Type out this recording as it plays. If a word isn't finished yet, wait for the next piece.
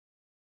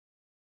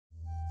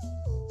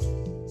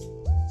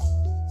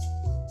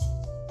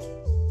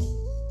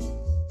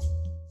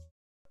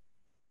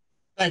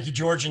Thank you,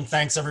 George, and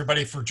thanks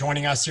everybody for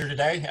joining us here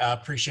today.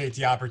 Appreciate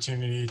the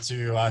opportunity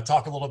to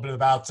talk a little bit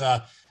about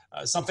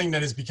something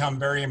that has become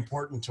very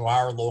important to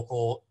our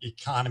local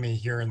economy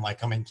here in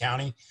Lycoming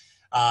County.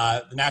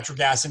 The natural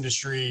gas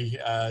industry,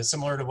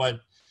 similar to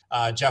what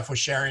Jeff was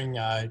sharing,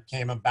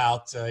 came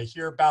about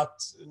here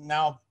about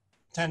now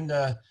 10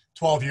 to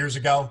 12 years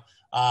ago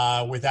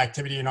with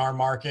activity in our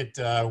market.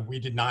 We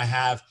did not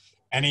have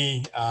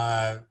any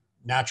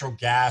natural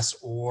gas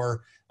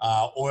or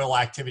oil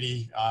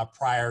activity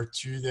prior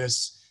to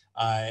this.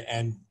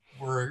 And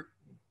we're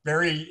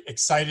very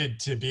excited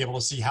to be able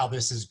to see how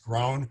this has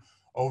grown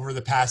over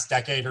the past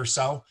decade or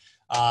so.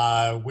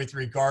 With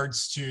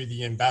regards to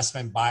the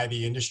investment by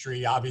the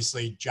industry,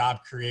 obviously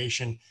job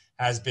creation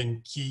has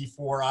been key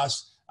for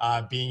us,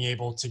 being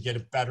able to get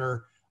a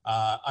better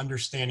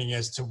understanding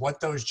as to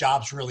what those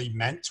jobs really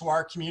meant to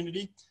our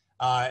community,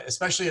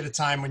 especially at a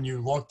time when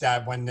you looked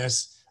at when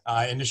this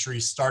industry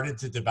started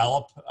to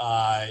develop.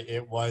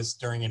 It was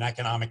during an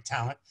economic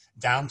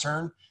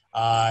downturn,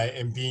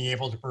 and being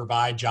able to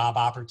provide job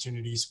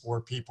opportunities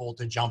for people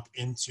to jump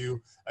into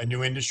a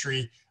new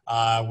industry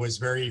was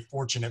very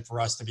fortunate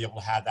for us to be able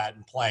to have that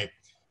in play.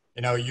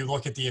 You know, you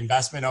look at the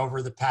investment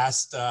over the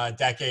past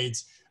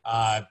decades,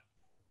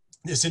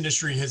 this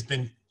industry has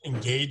been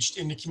engaged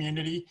in the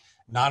community,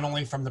 not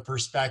only from the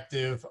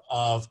perspective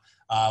of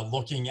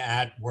looking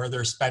at where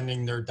they're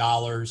spending their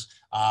dollars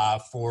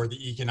for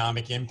the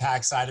economic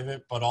impact side of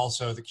it, but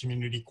also the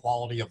community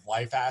quality of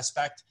life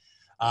aspect.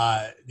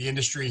 The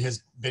industry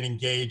has been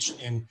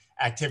engaged in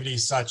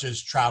activities such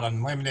as Trout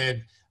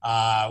Unlimited,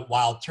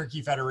 Wild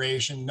Turkey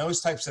Federation,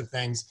 those types of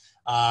things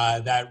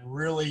that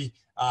really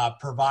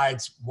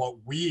provides what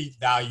we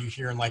value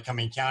here in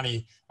Lycoming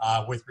County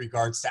with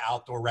regards to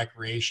outdoor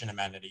recreation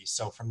amenities.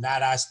 So from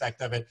that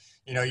aspect of it,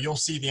 you know, you'll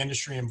see the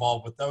industry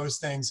involved with those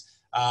things.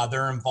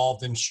 They're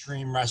involved in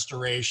stream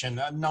restoration,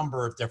 a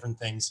number of different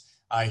things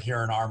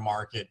here in our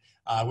market,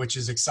 which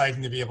is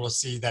exciting to be able to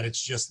see that it's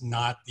just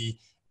not the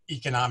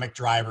economic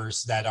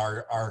drivers that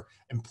are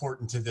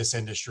important to this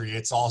industry.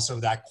 It's also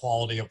that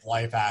quality of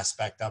life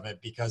aspect of it,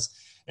 because,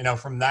 you know,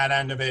 from that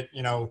end of it,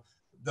 you know,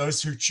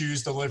 those who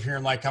choose to live here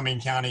in Lycoming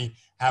County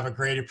have a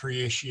great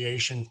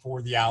appreciation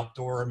for the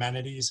outdoor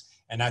amenities.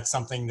 And that's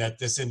something that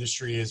this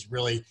industry has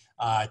really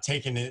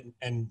taken it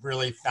and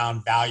really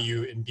found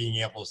value in being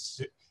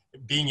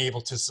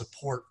able to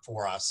support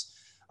for us.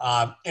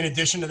 In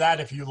addition to that,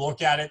 if you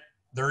look at it,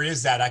 there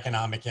is that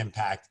economic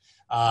impact.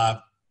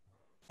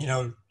 You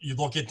know, you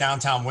look at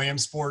downtown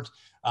Williamsport,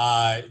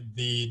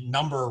 the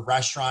number of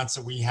restaurants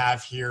that we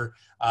have here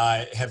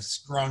have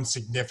grown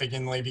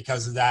significantly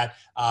because of that.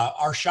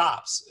 Our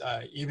shops,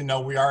 even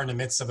though we are in the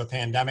midst of a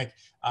pandemic,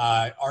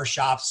 our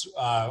shops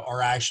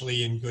are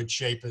actually in good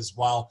shape as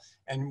well.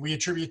 And we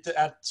attribute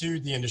that to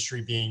the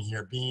industry being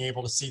here, being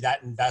able to see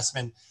that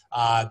investment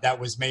that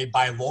was made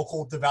by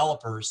local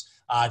developers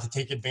to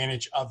take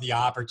advantage of the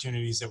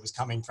opportunities that was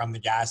coming from the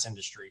gas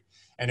industry.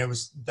 And it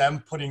was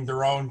them putting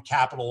their own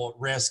capital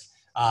at risk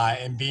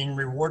and being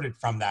rewarded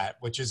from that,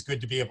 which is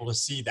good to be able to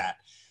see that.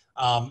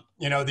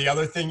 You know, the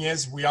other thing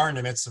is we are in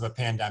the midst of a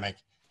pandemic.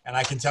 And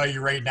I can tell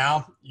you right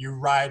now, you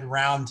ride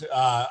around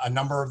a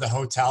number of the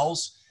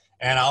hotels,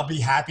 and I'll be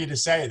happy to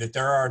say that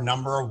there are a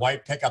number of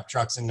white pickup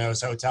trucks in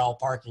those hotel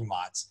parking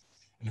lots.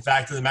 And the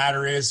fact of the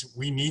matter is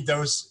we need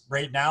those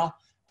right now.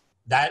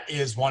 That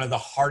is one of the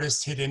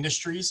hardest hit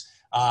industries,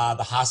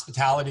 the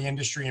hospitality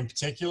industry in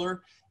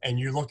particular. And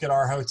you look at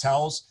our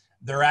hotels,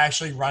 they're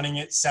actually running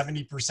at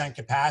 70%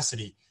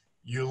 capacity.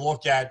 You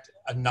look at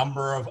a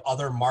number of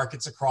other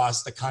markets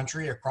across the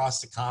country, across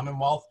the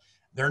Commonwealth,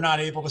 they're not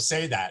able to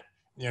say that.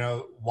 You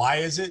know, why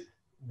is it?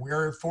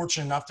 We're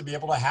fortunate enough to be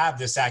able to have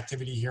this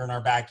activity here in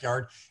our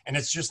backyard. And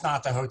it's just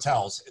not the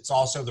hotels. It's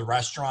also the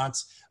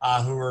restaurants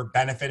who are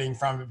benefiting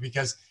from it,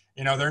 because,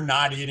 you know, they're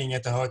not eating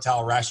at the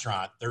hotel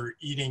restaurant. They're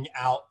eating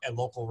out at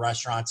local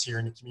restaurants here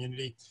in the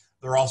community.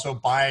 They're also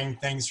buying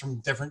things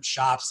from different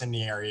shops in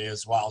the area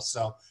as well.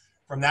 So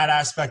from that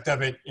aspect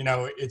of it, you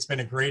know, it's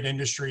been a great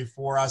industry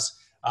for us.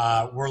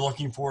 We're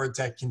looking forward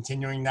to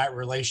continuing that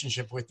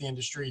relationship with the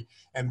industry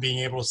and being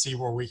able to see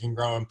where we can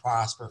grow and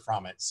prosper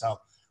from it. So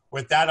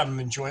with that, I'm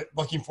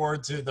looking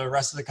forward to the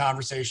rest of the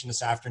conversation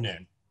this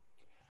afternoon.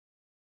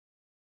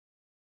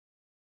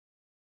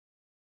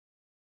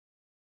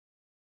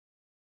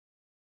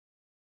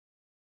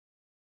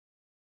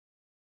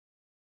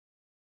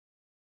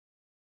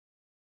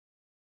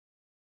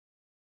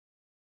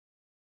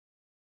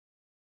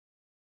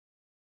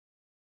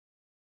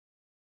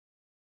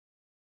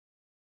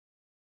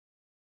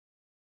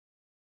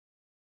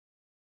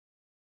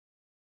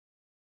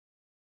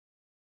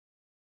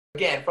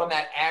 Again, from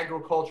that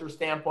agriculture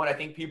standpoint, I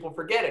think people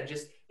forget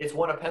it. It's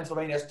one of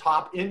Pennsylvania's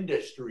top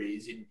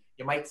industries. And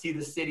you might see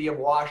the city of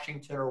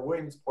Washington or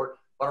Williamsport,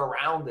 but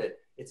around it,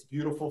 it's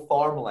beautiful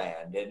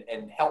farmland.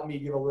 And help me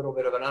give a little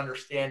bit of an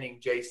understanding,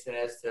 Jason,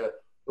 as to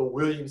the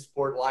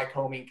Williamsport,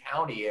 Lycoming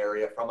County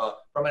area from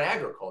an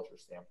agriculture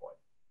standpoint.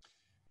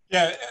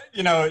 Yeah,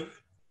 you know,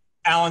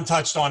 Alan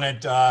touched on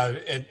it,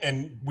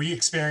 and we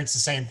experienced the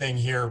same thing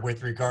here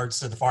with regards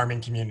to the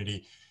farming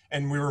community.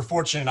 And we were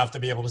fortunate enough to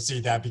be able to see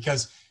that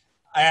because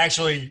I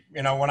actually,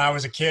 when I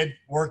was a kid,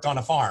 worked on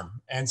a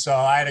farm. And so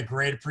I had a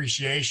great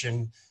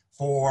appreciation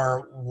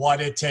for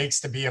what it takes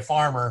to be a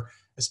farmer,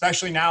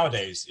 especially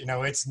nowadays.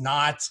 It's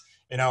not,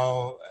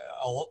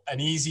 an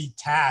easy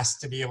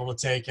task to be able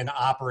to take and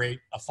operate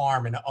a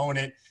farm and own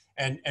it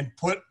and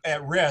put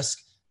at risk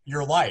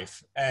your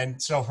life.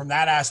 And so from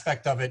that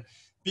aspect of it,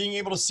 being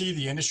able to see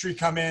the industry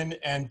come in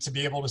and to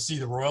be able to see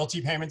the royalty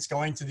payments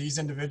going to these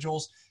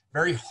individuals,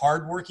 very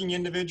hardworking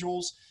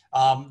individuals,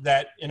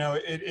 that,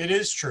 it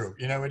is true.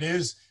 It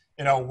is,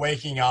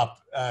 waking up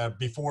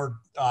before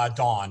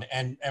dawn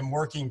and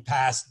working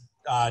past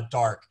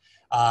dark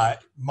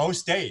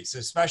most days,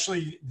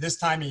 especially this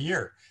time of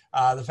year.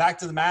 The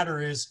fact of the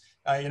matter is,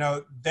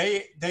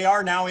 they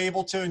are now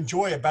able to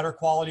enjoy a better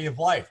quality of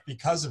life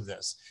because of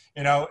this,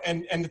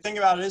 and the thing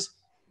about it is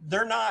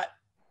they're not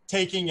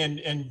taking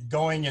and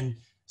going and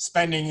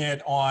spending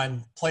it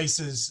on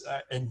places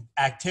and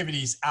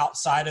activities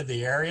outside of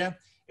the area.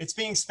 It's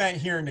being spent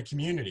here in the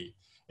community.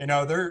 They're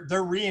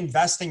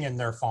reinvesting in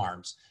their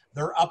farms.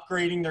 They're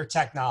upgrading their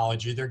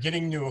technology. They're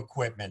getting new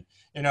equipment.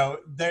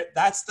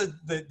 That's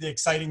the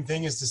exciting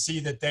thing, is to see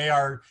that they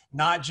are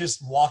not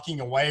just walking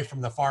away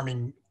from the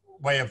farming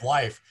way of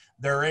life.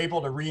 They're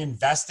able to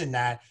reinvest in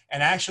that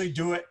and actually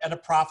do it at a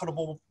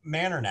profitable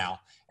manner now.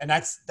 And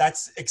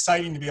that's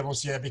exciting to be able to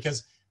see that,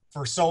 because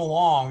for so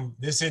long,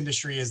 this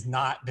industry has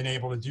not been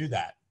able to do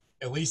that,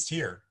 at least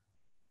here.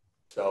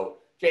 So,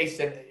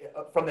 Jason,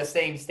 from the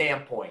same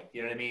standpoint,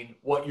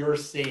 what you're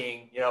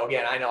seeing,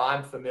 again, I know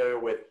I'm familiar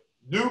with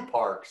new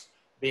parks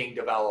being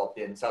developed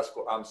in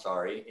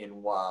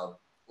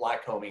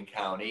Lycoming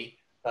County.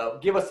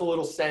 Give us a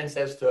little sense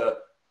as to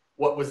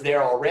what was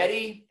there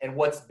already and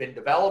what's been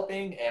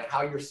developing and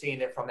how you're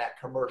seeing it from that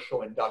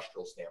commercial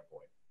industrial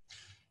standpoint.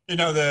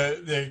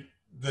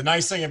 The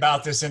nice thing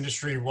about this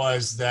industry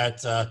was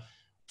that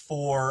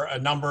for a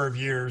number of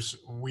years,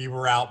 we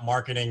were out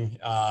marketing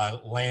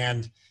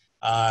land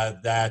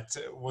that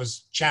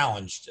was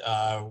challenged.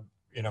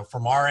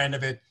 From our end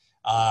of it,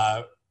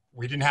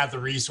 we didn't have the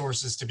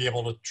resources to be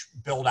able to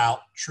build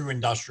out true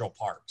industrial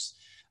parks.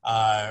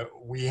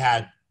 We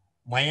had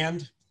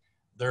land,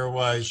 there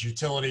was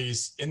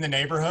utilities in the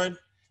neighborhood,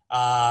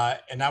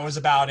 and that was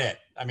about it.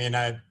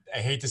 I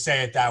hate to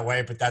say it that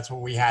way, but that's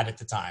what we had at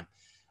the time.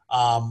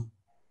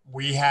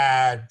 We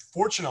had,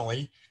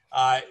 fortunately,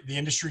 the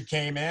industry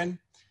came in.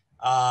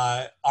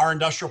 Our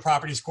Industrial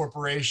Properties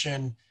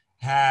Corporation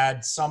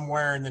had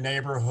somewhere in the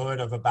neighborhood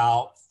of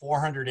about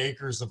 400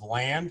 acres of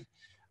land.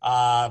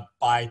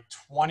 By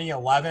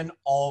 2011,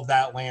 all of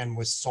that land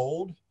was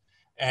sold,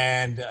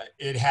 and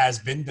it has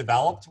been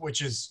developed,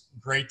 which is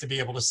great to be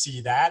able to see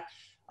that.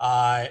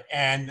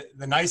 And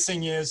the nice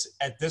thing is,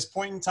 at this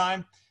point in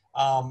time,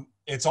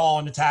 it's all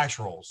in the tax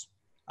rolls.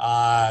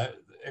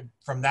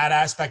 From that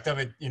aspect of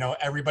it,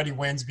 everybody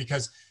wins,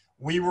 because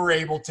we were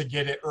able to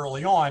get it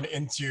early on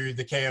into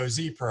the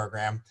KOZ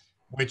program,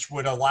 which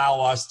would allow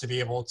us to be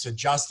able to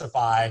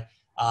justify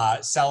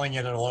selling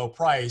it at a low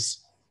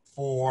price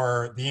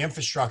for the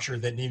infrastructure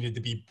that needed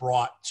to be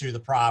brought to the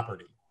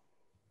property.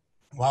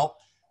 Well,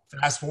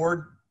 fast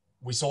forward,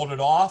 we sold it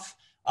off.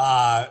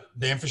 The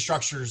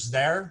infrastructure's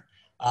there.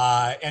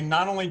 And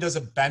not only does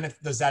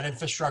that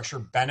infrastructure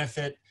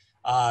benefit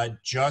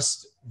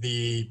just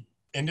the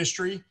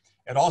industry,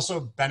 it also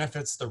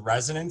benefits the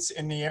residents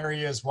in the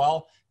area as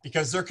well,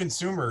 because they're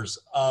consumers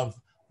of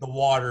the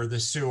water, the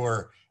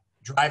sewer,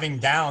 driving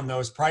down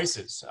those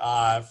prices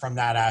from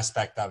that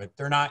aspect of it.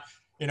 They're not,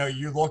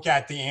 you look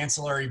at the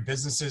ancillary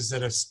businesses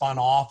that have spun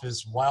off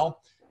as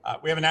well.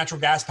 We have a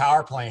natural gas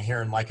power plant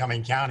here in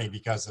Lycoming County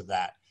because of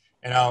that.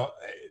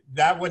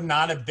 That would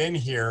not have been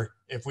here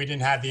if we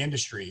didn't have the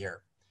industry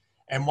here.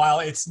 And while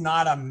it's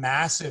not a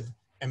massive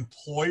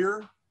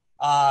employer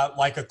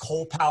like a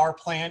coal power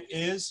plant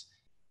is,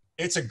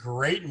 it's a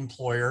great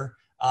employer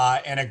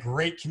and a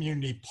great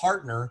community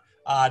partner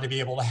to be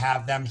able to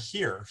have them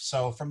here.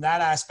 So from that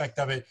aspect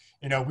of it,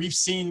 we've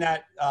seen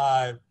that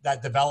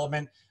that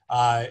development.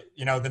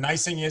 The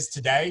nice thing is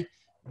today,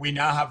 we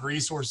now have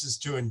resources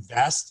to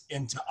invest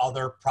into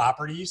other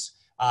properties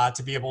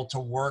to be able to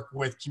work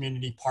with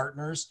community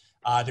partners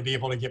to be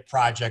able to get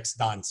projects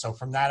done. So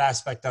from that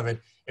aspect of it,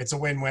 it's a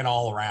win-win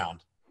all around.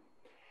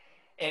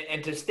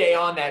 And to stay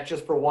on that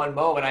just for one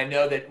moment, I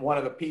know that one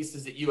of the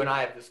pieces that you and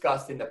I have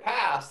discussed in the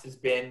past has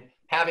been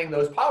having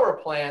those power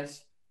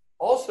plants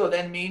also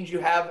then means you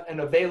have an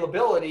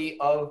availability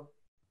of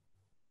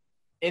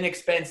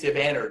inexpensive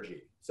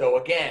energy. So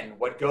again,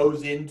 what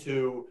goes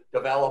into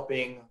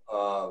developing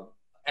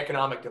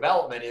economic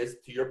development is,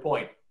 to your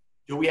point,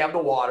 do we have the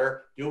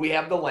water? Do we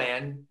have the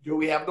land? Do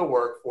we have the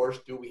workforce?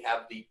 Do we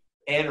have the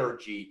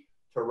energy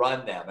to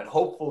run them? And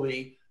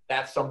hopefully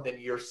that's something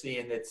you're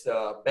seeing that's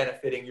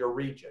benefiting your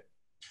region.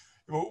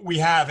 We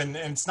have, and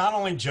it's not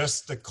only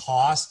just the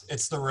cost,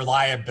 it's the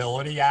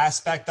reliability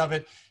aspect of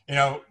it.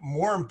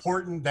 More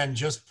important than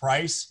just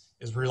price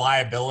is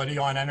reliability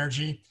on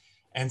energy.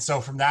 And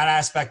so from that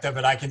aspect of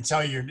it, I can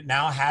tell you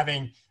now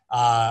having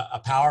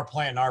a power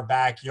plant in our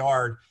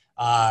backyard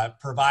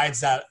provides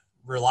that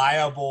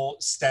reliable,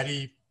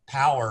 steady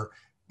power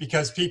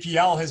because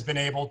PPL has been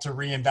able to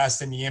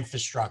reinvest in the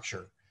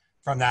infrastructure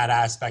from that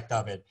aspect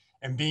of it.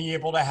 And being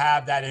able to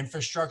have that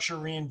infrastructure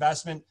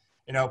reinvestment,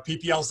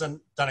 PPL's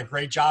done a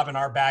great job in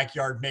our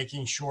backyard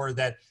making sure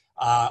that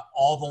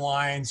all the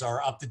lines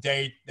are up to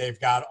date. They've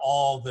got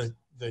all the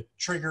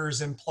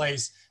triggers in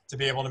place to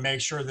be able to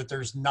make sure that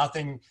there's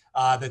nothing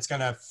that's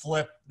going to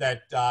flip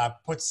that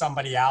puts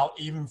somebody out,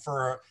 even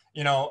for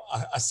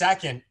a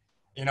second.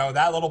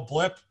 That little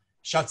blip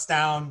shuts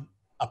down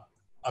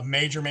a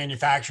major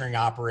manufacturing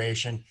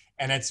operation,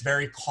 and it's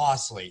very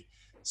costly.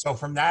 So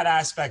from that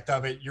aspect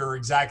of it, you're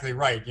exactly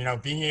right.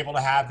 Being able to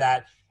have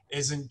that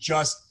isn't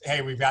just,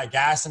 hey, we've got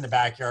gas in the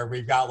backyard,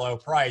 we've got low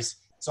price.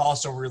 It's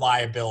also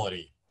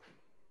reliability.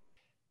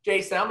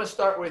 Jason, I'm going to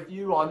start with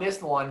you on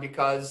this one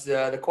because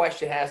the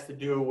question has to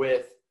do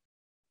with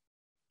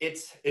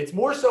it's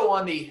more so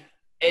on the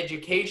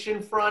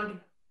education front.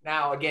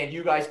 Now, again,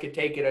 you guys could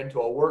take it into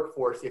a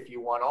workforce if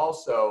you want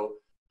also,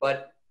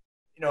 but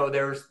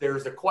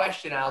there's a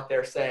question out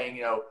there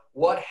saying,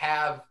 what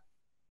have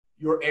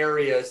your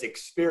areas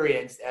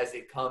experienced as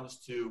it comes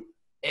to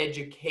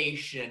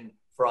education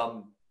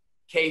from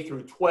K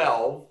through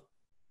 12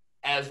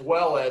 as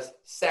well as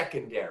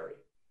secondary?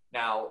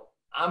 Now,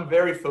 I'm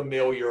very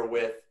familiar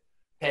with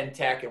Penn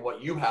Tech and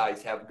what you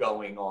guys have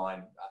going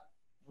on.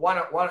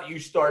 Why don't you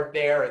start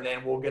there, and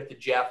then we'll get to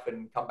Jeff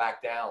and come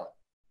back to Alan.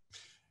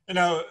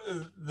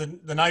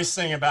 The nice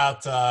thing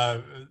about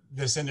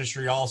this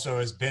industry also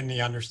has been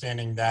the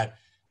understanding that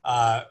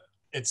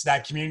it's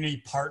that community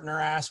partner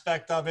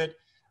aspect of it.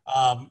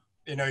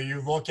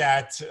 You look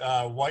at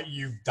what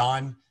you've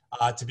done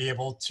to be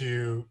able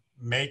to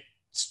make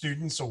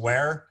students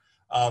aware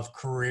of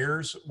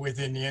careers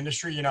within the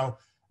industry.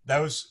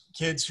 Those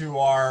kids who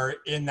are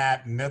in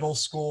that middle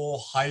school,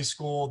 high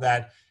school,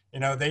 that,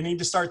 they need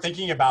to start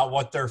thinking about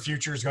what their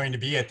future is going to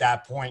be at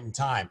that point in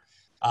time.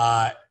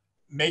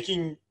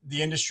 Making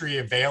the industry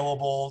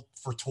available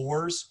for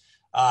tours.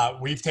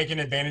 We've taken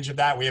advantage of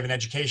that. We have an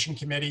education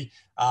committee,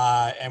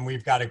 and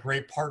we've got a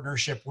great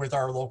partnership with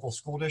our local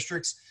school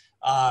districts.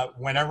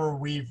 Whenever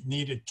we've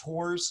needed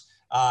tours,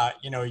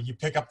 you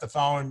pick up the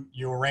phone,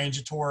 you arrange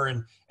a tour,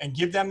 and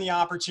give them the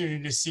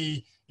opportunity to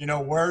see,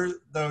 where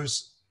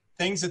those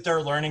things that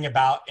they're learning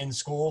about in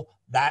school,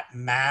 that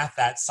math,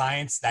 that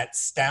science, that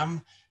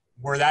STEM,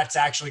 where that's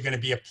actually going to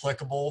be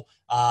applicable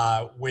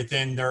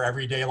within their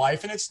everyday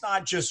life. And it's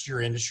not just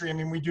your industry. I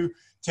mean, we do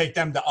take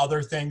them to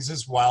other things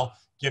as well,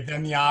 give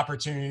them the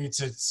opportunity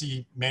to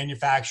see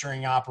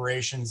manufacturing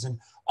operations and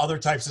other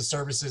types of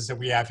services that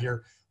we have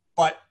here.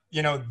 But,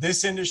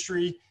 this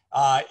industry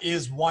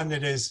is one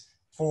that is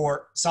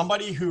for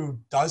somebody who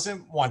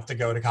doesn't want to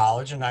go to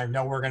college. And I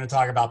know we're going to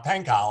talk about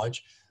Penn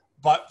College,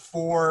 but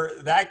for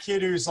that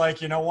kid who's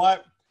like, you know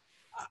what,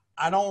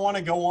 I don't want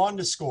to go on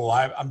to school.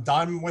 I'm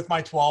done with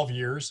my 12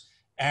 years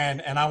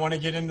and I want to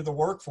get into the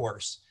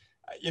workforce.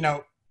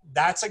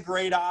 That's a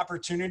great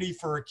opportunity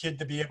for a kid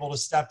to be able to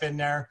step in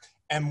there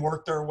and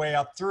work their way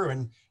up through.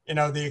 And,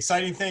 the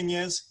exciting thing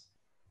is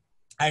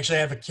I actually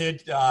have a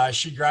kid,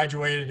 she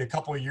graduated a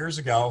couple of years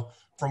ago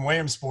from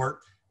Williamsport.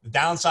 The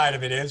downside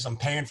of it is I'm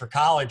paying for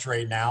college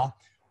right now,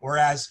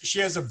 whereas she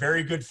has a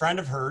very good friend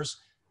of hers,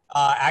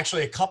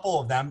 actually a couple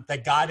of them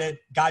that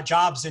got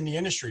jobs in the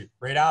industry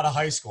right out of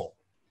high school.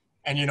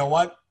 And you know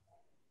what?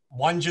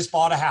 One just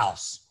bought a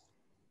house.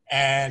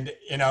 And,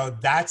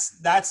 that's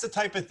the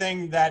type of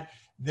thing that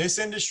this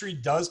industry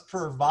does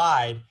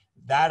provide,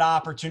 that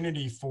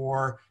opportunity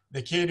for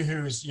the kid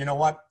who's,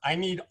 I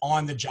need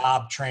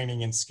on-the-job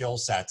training and skill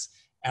sets.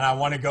 And I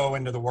want to go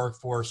into the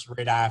workforce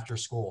right after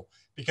school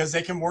because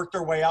they can work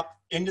their way up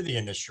into the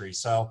industry.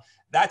 So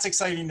that's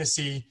exciting to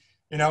see,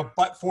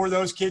 but for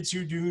those kids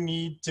who do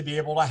need to be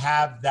able to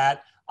have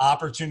that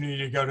opportunity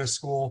to go to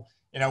school,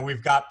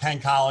 we've got Penn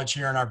College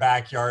here in our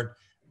backyard.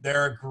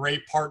 They're a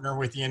great partner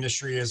with the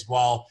industry as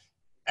well.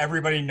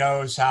 Everybody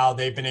knows how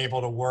they've been able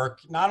to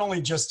work, not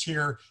only just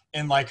here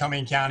in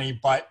Lycoming County,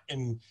 but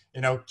in,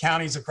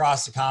 counties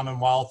across the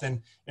Commonwealth.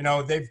 And,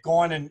 they've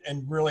gone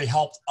and really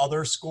helped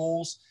other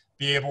schools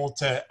be able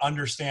to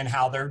understand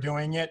how they're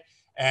doing it.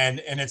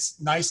 And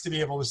it's nice to be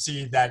able to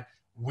see that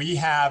we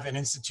have an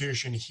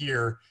institution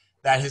here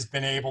that has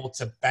been able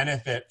to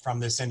benefit from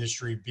this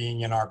industry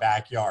being in our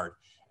backyard.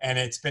 And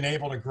it's been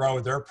able to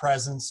grow their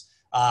presence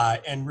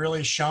and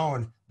really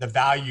shown the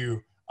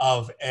value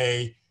of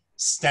a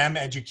STEM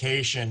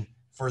education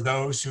for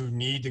those who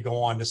need to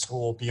go on to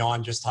school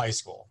beyond just high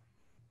school.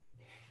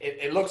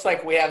 It looks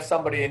like we have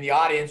somebody in the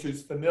audience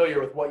who's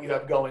familiar with what you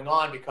have going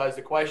on, because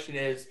the question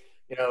is,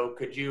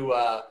 could you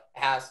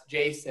ask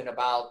Jason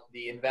about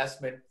the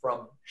investment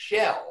from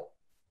Shale,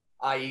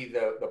 i.e.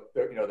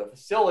 the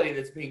facility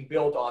that's being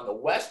built on the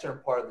western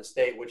part of the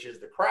state, which is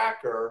the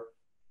cracker.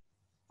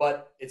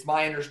 But it's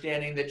my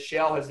understanding that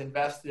Shale has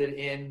invested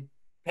in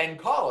Penn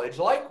College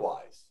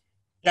likewise.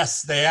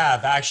 Yes, they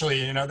have.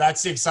 Actually,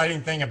 that's the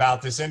exciting thing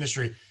about this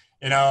industry.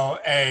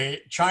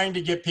 Trying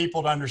to get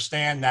people to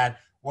understand that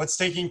what's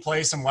taking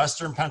place in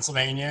Western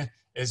Pennsylvania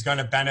is going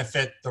to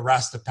benefit the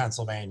rest of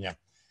Pennsylvania.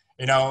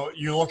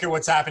 You look at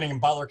what's happening in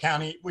Butler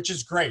County, which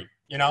is great.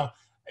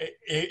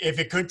 If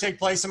it could take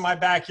place in my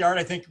backyard,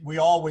 I think we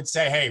all would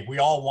say, hey, we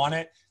all want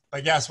it.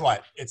 But guess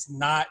what? It's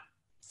not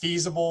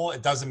feasible.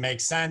 It doesn't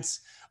make sense.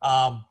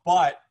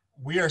 But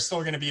we are still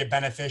going to be a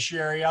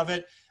beneficiary of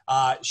it.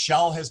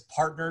 Shell has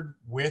partnered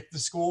with the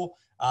school.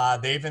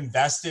 They've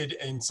invested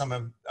in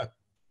some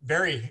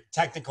very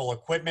technical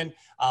equipment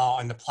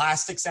on the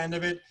plastics end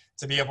of it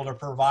to be able to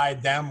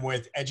provide them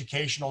with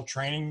educational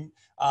training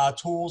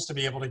tools to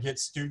be able to get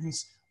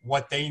students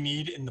what they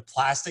need in the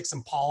plastics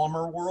and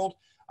polymer world,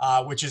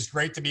 which is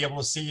great to be able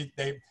to see.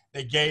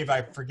 They gave,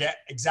 I forget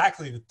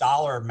exactly the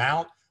dollar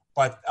amount,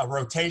 but a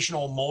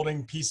rotational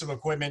molding piece of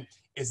equipment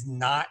is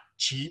not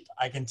cheap,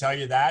 I can tell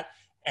you that.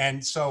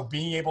 And so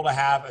being able to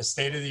have a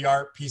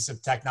state-of-the-art piece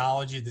of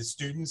technology that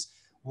students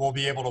will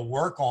be able to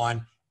work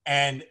on,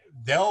 and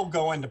they'll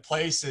go into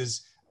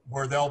places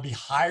where they'll be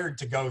hired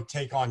to go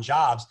take on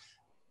jobs,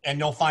 and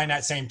they'll find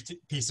that same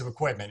piece of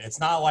equipment. It's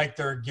not like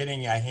they're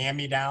getting a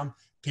hand-me-down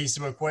piece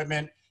of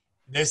equipment.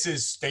 This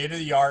is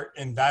state-of-the-art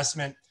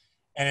investment,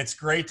 and it's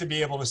great to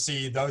be able to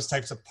see those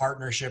types of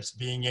partnerships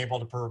being able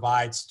to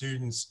provide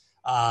students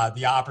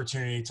the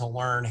opportunity to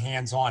learn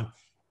hands-on.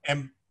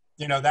 And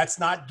that's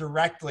not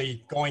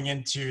directly going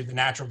into the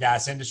natural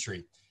gas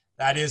industry.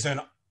 That is an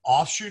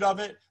offshoot of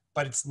it,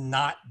 but it's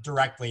not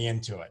directly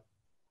into it.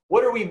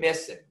 What are we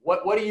missing?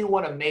 What do you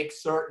want to make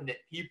certain that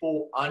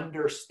people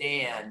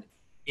understand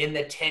in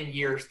the 10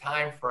 years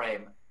time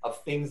frame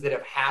of things that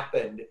have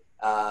happened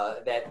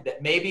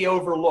that may be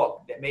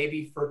overlooked, that may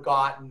be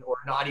forgotten, or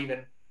not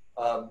even,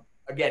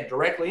 again,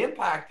 directly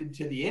impacted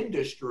to the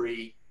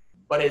industry,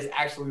 but has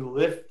actually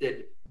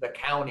lifted the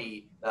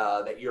county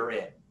that you're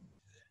in?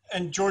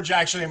 And George,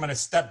 actually, I'm going to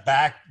step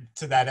back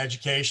to that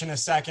education a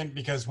second,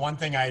 because one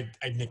thing I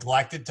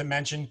neglected to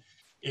mention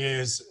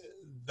is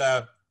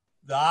the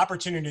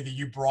opportunity that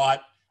you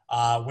brought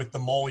with the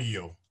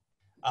MOLU.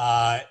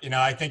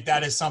 I think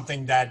that is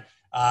something that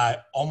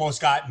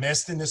almost got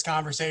missed in this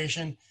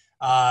conversation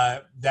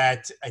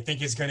that I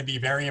think is going to be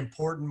very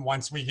important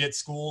once we get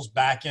schools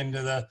back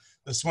into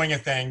the swing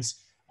of things.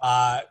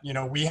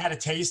 We had a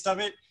taste of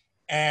it,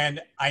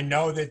 and I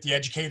know that the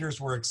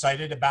educators were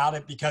excited about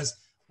it because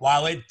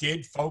while it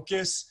did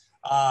focus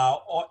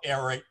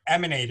or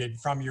emanated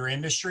from your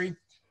industry,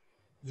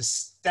 the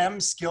STEM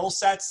skill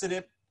sets that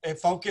it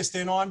focused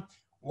in on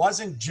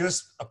wasn't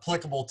just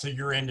applicable to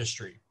your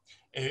industry.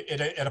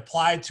 It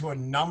applied to a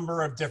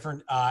number of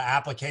different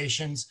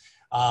applications.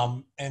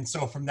 And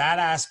so from that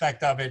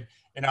aspect of it,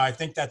 I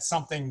think that's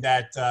something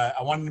that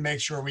I wanted to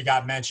make sure we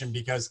got mentioned,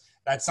 because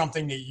that's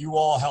something that you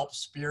all helped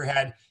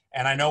spearhead.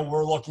 And I know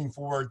we're looking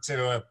forward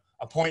to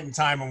a point in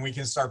time when we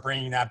can start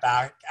bringing that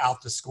back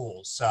out to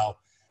schools. So,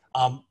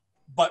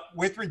 but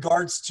with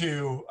regards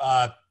to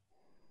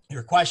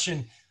your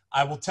question,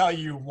 I will tell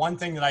you one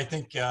thing that I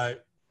think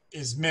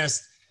is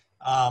missed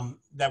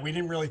that we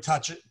didn't really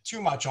touch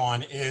too much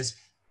on is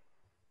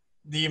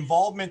the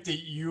involvement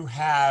that you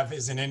have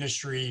as an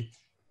industry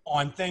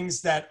on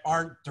things that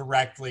aren't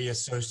directly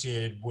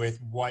associated with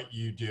what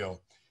you do.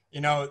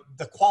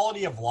 The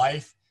quality of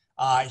life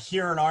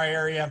here in our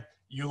area,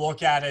 you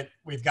look at it,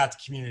 we've got the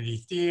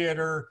community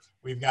theater,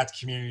 we've got the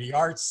community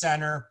arts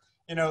center,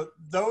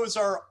 those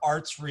are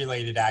arts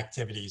related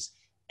activities.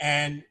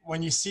 And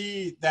when you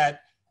see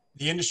that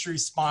the industry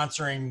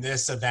sponsoring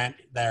this event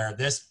there,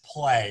 this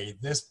play,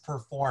 this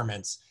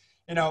performance,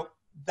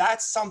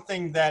 that's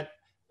something that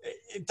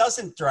it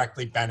doesn't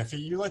directly benefit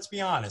you. Let's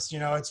be honest.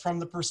 It's from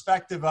the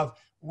perspective of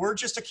we're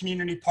just a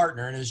community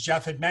partner. And as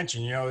Jeff had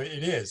mentioned,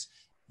 it is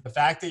the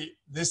fact that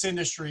this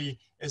industry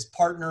is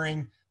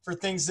partnering for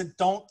things that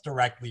don't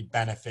directly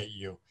benefit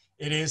you.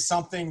 It is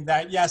something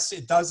that, yes,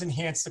 it does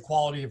enhance the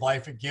quality of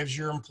life. It gives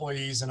your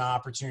employees an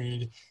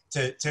opportunity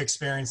to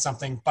experience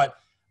something, but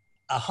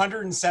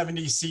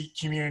 170 seat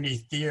community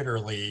theater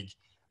league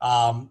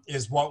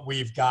is what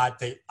we've got.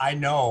 That I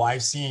know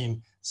I've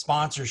seen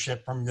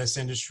sponsorship from this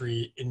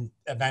industry in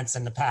events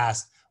in the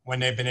past when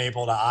they've been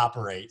able to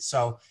operate.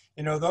 So,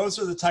 those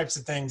are the types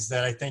of things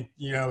that I think,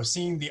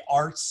 seeing the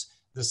arts,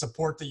 the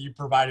support that you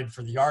provided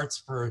for the arts,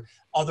 for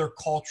other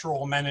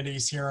cultural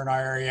amenities here in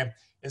our area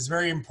is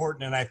very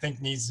important, and I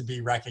think needs to be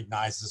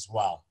recognized as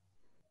well.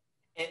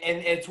 And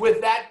it's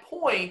with that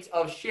point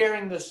of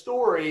sharing the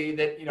story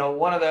that,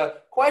 one of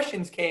the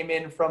questions came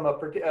in from a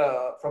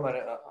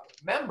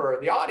member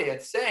of the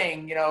audience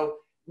saying,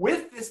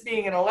 with this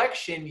being an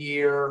election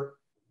year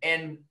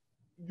and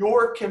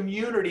your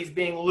communities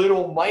being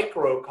little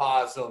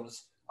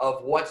microcosms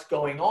of what's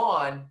going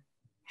on,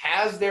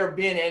 has there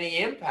been any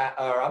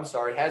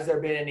has there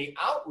been any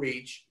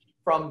outreach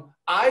from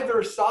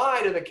either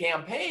side of the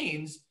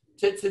campaigns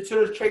to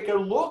take a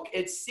look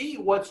and see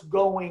what's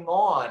going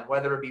on,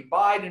 whether it be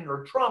Biden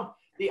or Trump?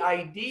 The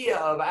idea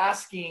of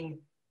asking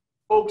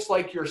folks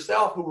like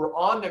yourself who were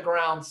on the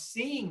ground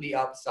seeing the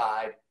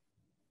upside,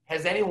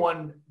 has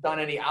anyone done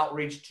any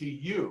outreach to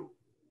you?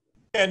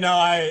 Yeah, no,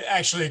 I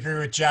actually agree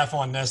with Jeff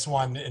on this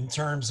one in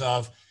terms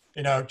of,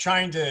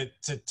 trying to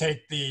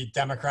take the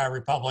Democrat,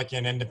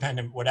 Republican,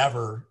 Independent,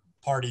 whatever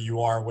party you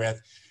are with,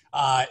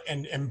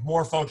 and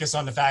more focus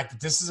on the fact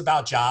that this is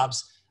about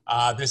jobs.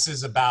 This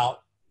is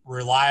about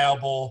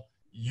reliable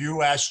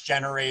U.S.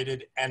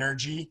 generated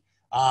energy,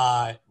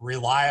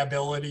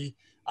 reliability.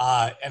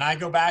 And I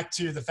go back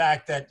to the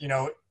fact that,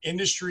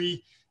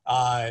 industry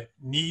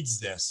needs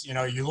this.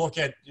 You look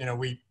at,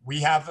 we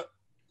have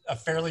a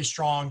fairly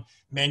strong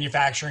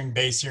manufacturing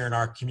base here in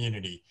our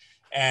community.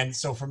 And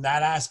so from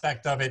that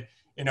aspect of it,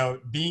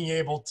 being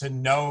able to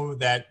know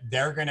that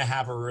they're going to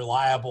have a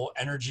reliable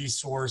energy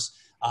source,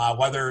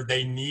 whether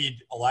they need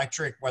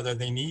electric, whether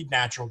they need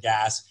natural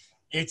gas,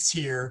 it's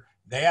here.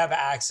 They have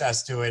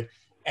access to it.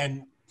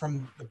 And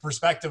from the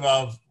perspective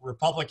of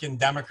Republican,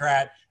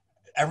 Democrat,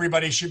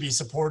 everybody should be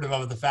supportive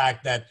of the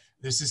fact that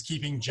this is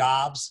keeping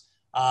jobs,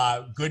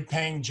 good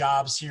paying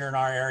jobs here in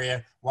our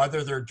area,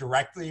 whether they're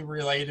directly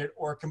related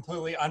or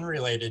completely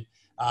unrelated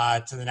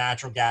to the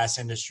natural gas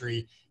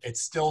industry. It's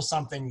still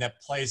something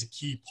that plays a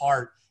key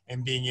part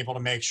in being able to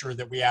make sure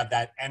that we have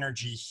that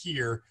energy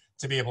here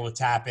to be able to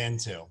tap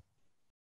into.